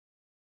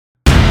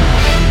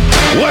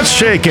What's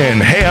shaking?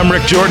 Hey, I'm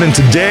Rick Jordan.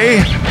 Today,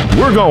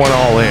 we're going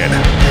all in.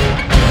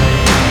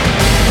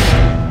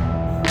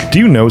 Do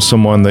you know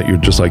someone that you're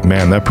just like,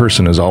 man, that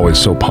person is always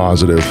so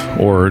positive?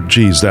 Or,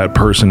 geez, that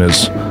person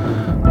is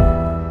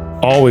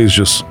always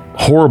just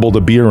horrible to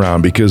be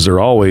around because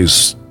they're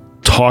always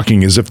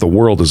talking as if the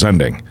world is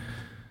ending.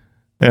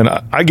 And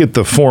I get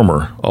the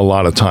former a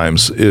lot of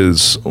times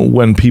is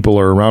when people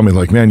are around me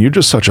like, man, you're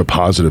just such a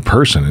positive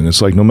person. And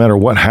it's like, no matter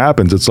what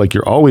happens, it's like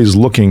you're always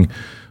looking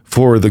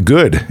for the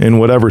good in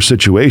whatever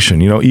situation.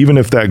 You know, even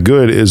if that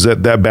good is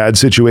that bad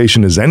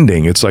situation is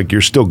ending, it's like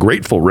you're still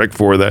grateful, Rick,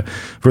 for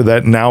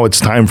that now it's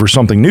time for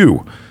something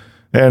new.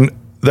 And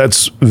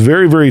that's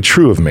very, very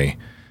true of me.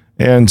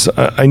 And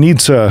I'm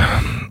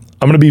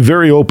going to be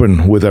very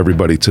open with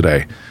everybody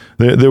today.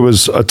 There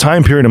was a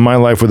time period in my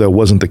life where that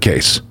wasn't the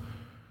case.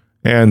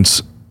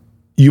 And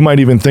you might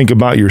even think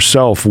about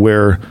yourself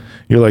where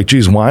you're like,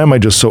 geez, why am I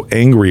just so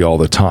angry all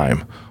the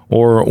time?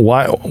 Or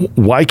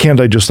why can't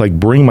I just like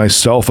bring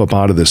myself up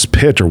out of this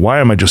pit? Or why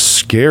am I just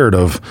scared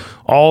of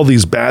all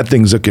these bad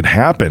things that could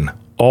happen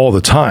all the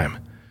time?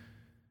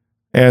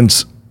 And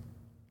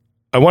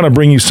I want to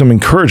bring you some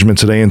encouragement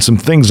today and some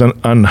things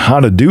on how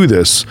to do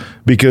this,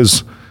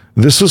 because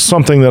this is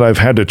something that I've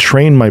had to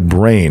train my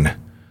brain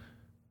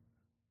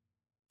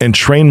and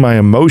train my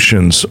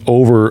emotions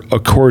over a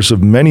course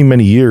of many,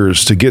 many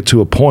years to get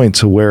to a point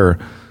to where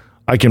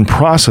I can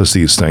process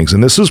these things.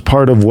 And this is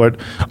part of what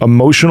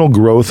emotional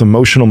growth,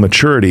 emotional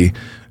maturity,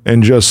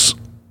 and just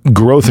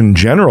growth in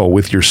general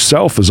with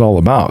yourself is all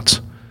about.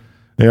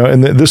 You know,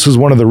 and this is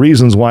one of the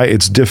reasons why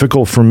it's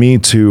difficult for me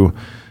to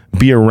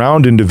be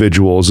around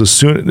individuals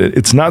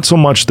it's not so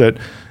much that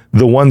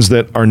the ones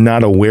that are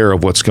not aware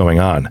of what's going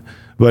on,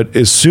 but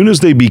as soon as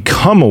they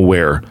become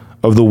aware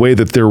of the way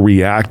that they're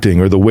reacting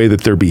or the way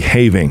that they're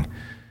behaving,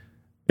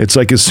 it's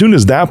like as soon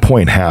as that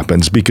point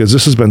happens, because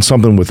this has been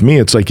something with me,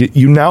 it's like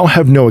you now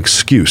have no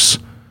excuse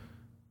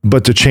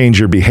but to change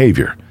your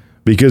behavior.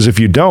 Because if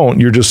you don't,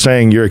 you're just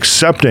saying you're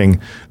accepting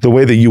the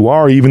way that you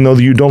are, even though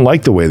you don't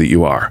like the way that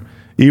you are.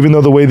 Even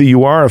though the way that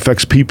you are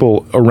affects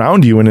people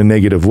around you in a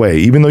negative way,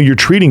 even though you're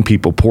treating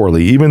people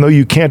poorly, even though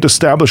you can't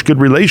establish good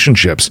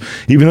relationships,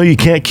 even though you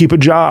can't keep a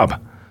job.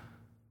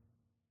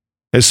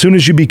 As soon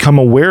as you become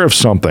aware of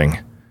something,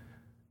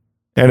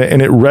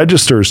 and it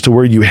registers to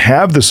where you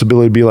have this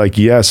ability to be like,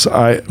 yes,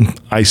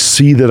 I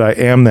see that I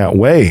am that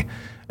way.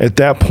 At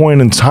that point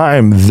in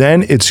time,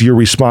 then it's your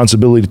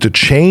responsibility to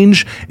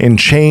change and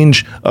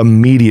change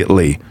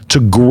immediately, to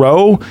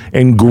grow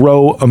and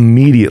grow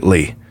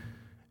immediately.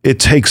 It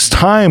takes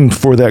time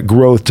for that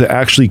growth to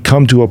actually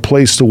come to a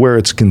place to where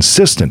it's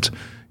consistent.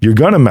 You're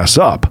going to mess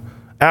up.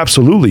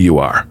 Absolutely you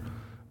are.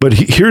 But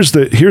here's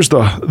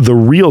the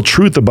real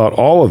truth about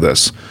all of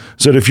this.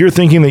 So that if you're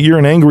thinking that you're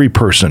an angry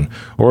person,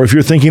 or if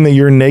you're thinking that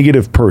you're a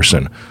negative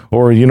person,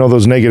 or you know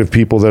those negative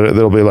people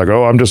that'll be like,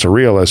 oh, I'm just a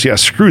realist. Yeah,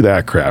 screw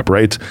that crap,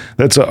 right?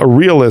 That's a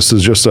realist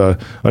is just a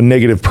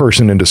negative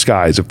person in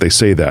disguise if they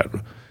say that.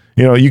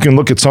 You know, you can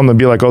look at something and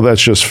be like, oh,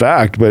 that's just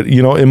fact. But,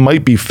 you know, it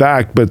might be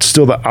fact, but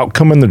still the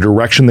outcome and the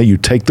direction that you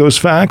take those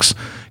facts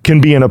can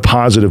be in a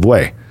positive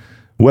way.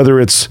 Whether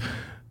it's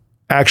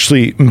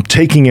actually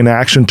taking an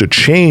action to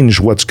change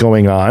what's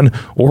going on,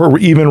 or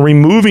even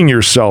removing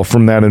yourself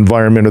from that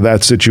environment or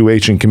that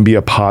situation can be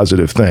a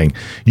positive thing.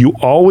 You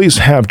always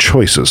have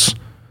choices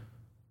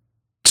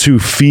to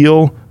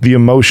feel the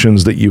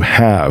emotions that you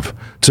have,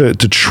 to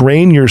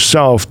train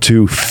yourself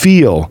to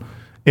feel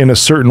in a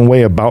certain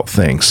way about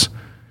things.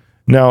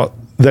 Now,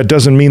 that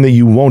doesn't mean that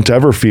you won't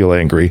ever feel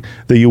angry,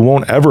 that you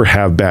won't ever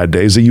have bad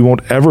days, that you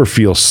won't ever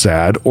feel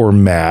sad or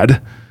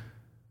mad.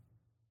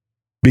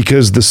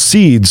 Because the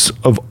seeds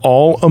of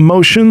all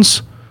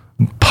emotions,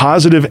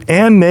 positive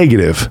and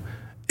negative,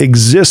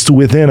 exist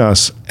within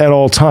us at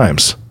all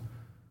times.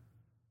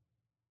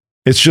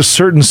 It's just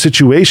certain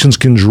situations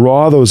can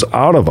draw those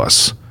out of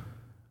us.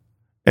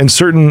 And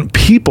certain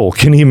people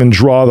can even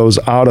draw those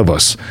out of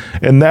us.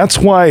 And that's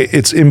why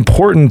it's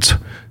important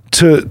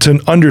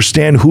to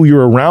understand who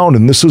you're around.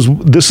 And this is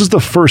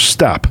the first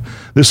step.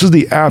 This is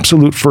the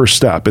absolute first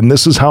step. And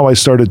this is how I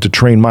started to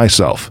train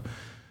myself.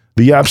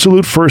 The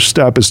absolute first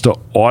step is to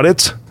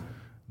audit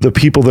the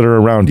people that are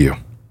around you.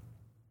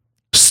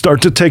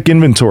 Start to take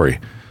inventory.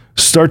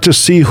 Start to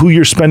see who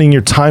you're spending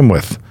your time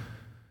with.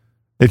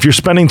 If you're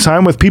spending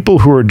time with people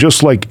who are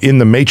just like in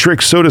the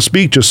matrix, so to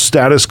speak, just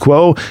status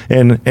quo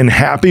and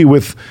happy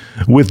with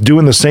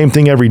doing the same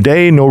thing every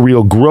day, no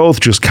real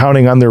growth, just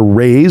counting on their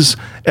raise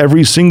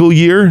every single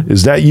year,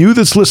 is that you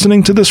that's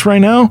listening to this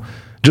right now?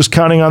 Just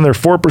counting on their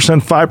 4%,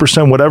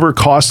 5%, whatever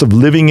cost of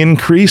living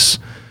increase?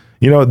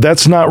 You know,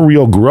 that's not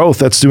real growth.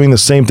 That's doing the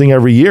same thing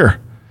every year.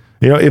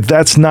 You know, if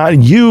that's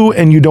not you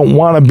and you don't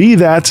want to be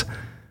that,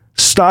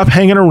 stop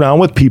hanging around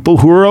with people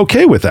who are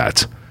okay with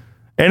that.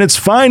 And it's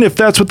fine if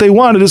that's what they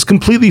want. It is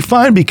completely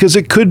fine, because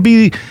it could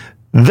be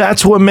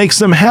that's what makes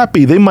them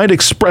happy. They might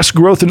express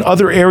growth in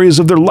other areas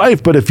of their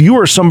life. But if you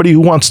are somebody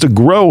who wants to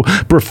grow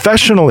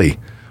professionally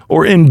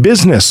or in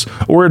business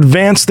or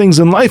advance things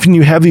in life, and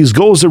you have these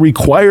goals that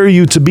require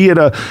you to be at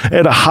a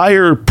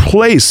higher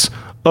place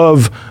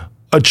of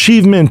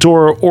achievement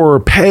or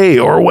pay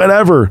or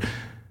whatever,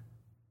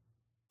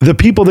 the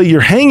people that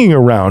you're hanging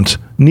around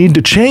need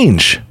to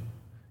change.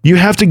 You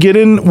have to get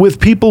in with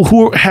people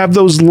who have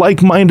those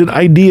like-minded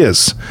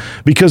ideas,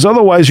 because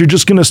otherwise you're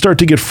just going to start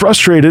to get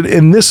frustrated.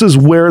 And this is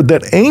where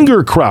that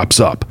anger crops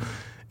up,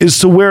 is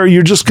to where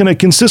you're just going to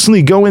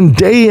consistently go in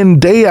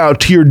day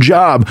out to your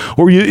job,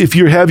 or if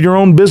you have your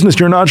own business,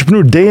 you're an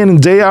entrepreneur, day in and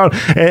day out,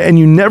 and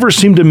you never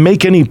seem to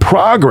make any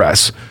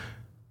progress.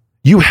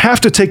 You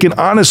have to take an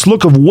honest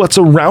look of what's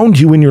around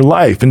you in your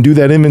life and do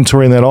that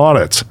inventory and that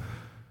audit.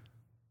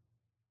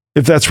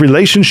 If that's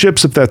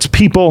relationships, if that's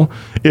people,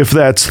 if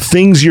that's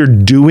things you're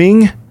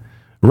doing,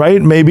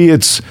 right? Maybe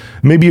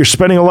you're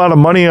spending a lot of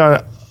money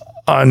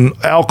on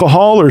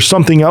alcohol or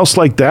something else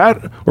like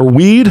that, or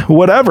weed,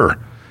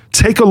 whatever.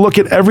 Take a look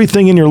at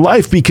everything in your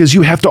life, because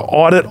you have to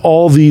audit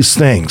all these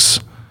things.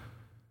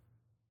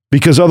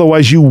 Because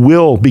otherwise you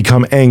will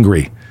become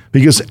angry.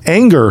 Because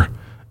anger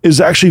is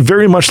actually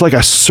very much like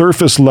a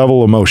surface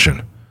level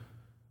emotion.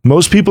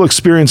 Most people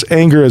experience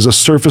anger as a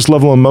surface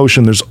level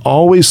emotion. There's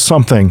always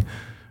something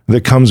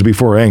that comes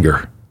before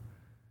anger.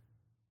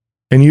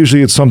 And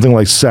usually it's something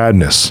like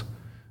sadness.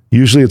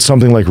 Usually it's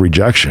something like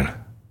rejection.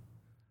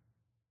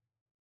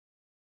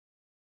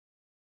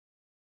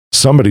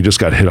 Somebody just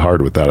got hit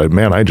hard with that.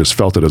 Man, I just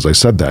felt it as I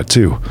said that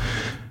too.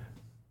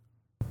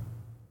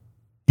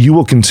 You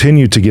will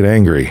continue to get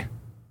angry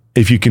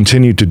if you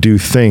continue to do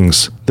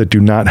things that do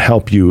not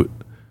help you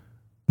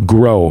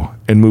grow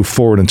and move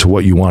forward into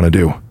what you want to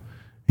do.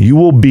 You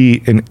will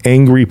be an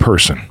angry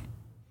person.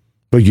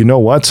 But you know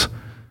what?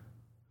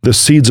 The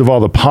seeds of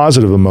all the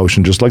positive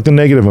emotion, just like the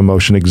negative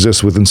emotion,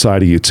 exist within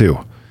inside of you too.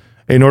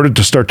 In order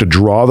to start to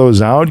draw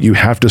those out, you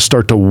have to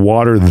start to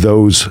water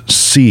those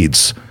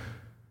seeds,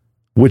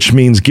 which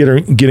means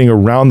getting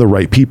around the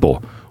right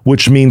people,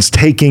 which means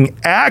taking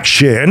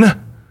action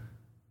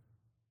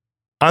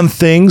on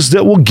things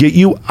that will get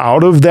you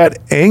out of that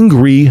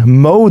angry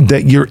mode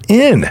that you're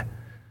in.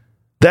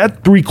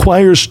 That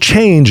requires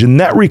change, and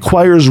that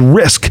requires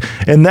risk,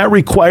 and that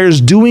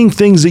requires doing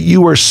things that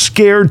you are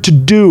scared to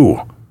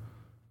do.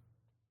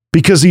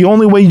 Because the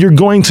only way you're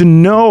going to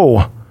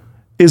know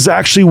is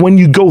actually when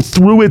you go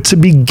through it to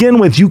begin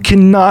with. You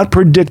cannot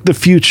predict the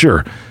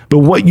future. But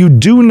what you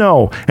do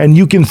know, and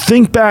you can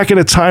think back at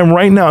a time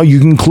right now,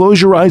 you can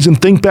close your eyes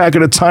and think back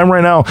at a time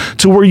right now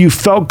to where you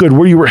felt good,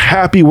 where you were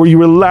happy, where you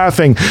were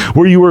laughing,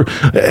 where you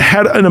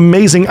had an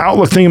amazing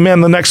outlook, thinking,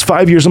 man, the next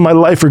 5 years of my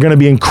life are going to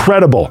be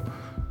incredible.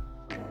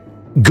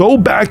 Go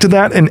back to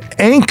that and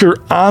anchor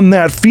on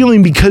that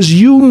feeling, because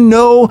you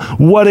know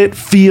what it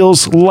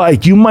feels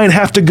like. You might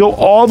have to go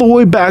all the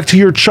way back to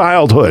your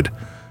childhood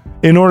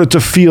in order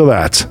to feel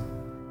that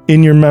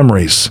in your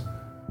memories.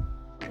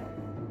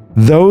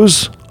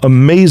 Those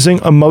amazing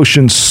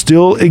emotions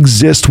still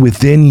exist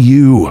within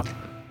you.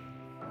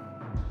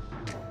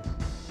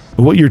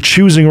 What you're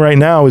choosing right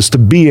now is to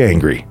be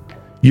angry.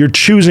 You're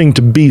choosing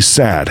to be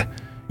sad.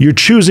 You're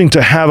choosing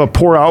to have a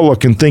poor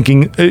outlook and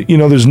thinking,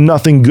 there's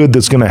nothing good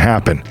that's going to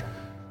happen.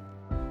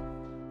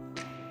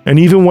 And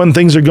even when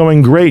things are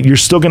going great, you're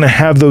still going to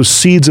have those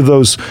seeds of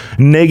those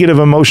negative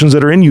emotions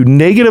that are in you.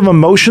 Negative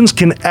emotions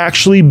can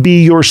actually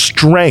be your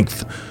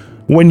strength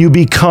when you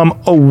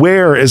become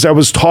aware, as I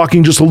was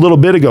talking just a little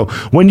bit ago.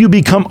 When you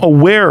become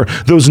aware,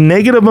 those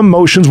negative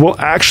emotions will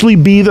actually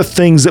be the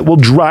things that will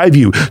drive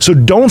you. So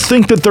don't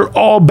think that they're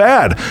all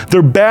bad.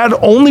 They're bad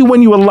only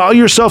when you allow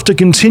yourself to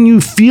continue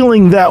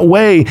feeling that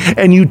way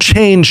and you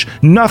change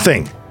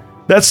nothing.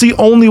 That's the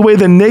only way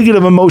the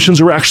negative emotions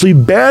are actually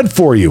bad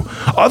for you.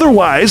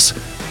 Otherwise,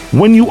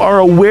 when you are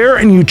aware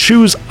and you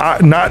choose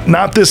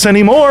not this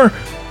anymore,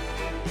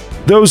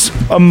 those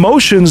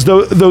emotions,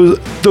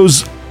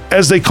 those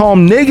as they call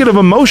them, negative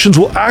emotions,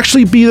 will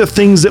actually be the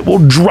things that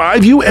will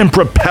drive you and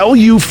propel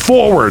you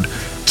forward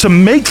to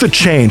make the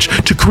change,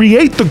 to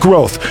create the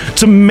growth,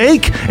 to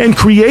make and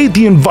create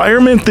the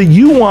environment that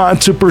you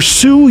want to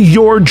pursue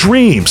your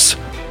dreams.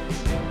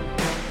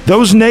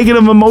 Those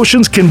negative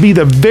emotions can be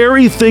the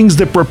very things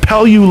that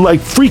propel you like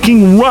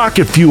freaking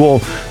rocket fuel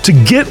to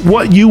get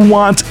what you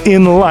want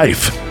in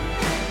life.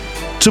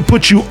 To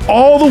put you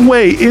all the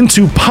way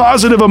into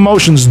positive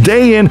emotions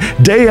day in,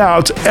 day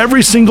out,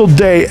 every single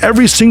day,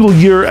 every single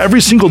year,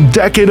 every single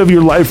decade of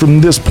your life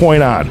from this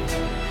point on.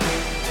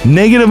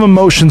 Negative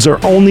emotions are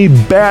only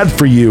bad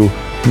for you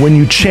when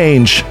you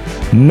change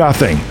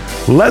nothing.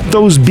 Let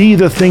those be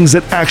the things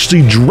that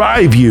actually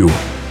drive you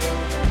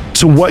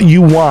to what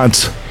you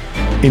want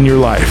in your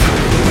life.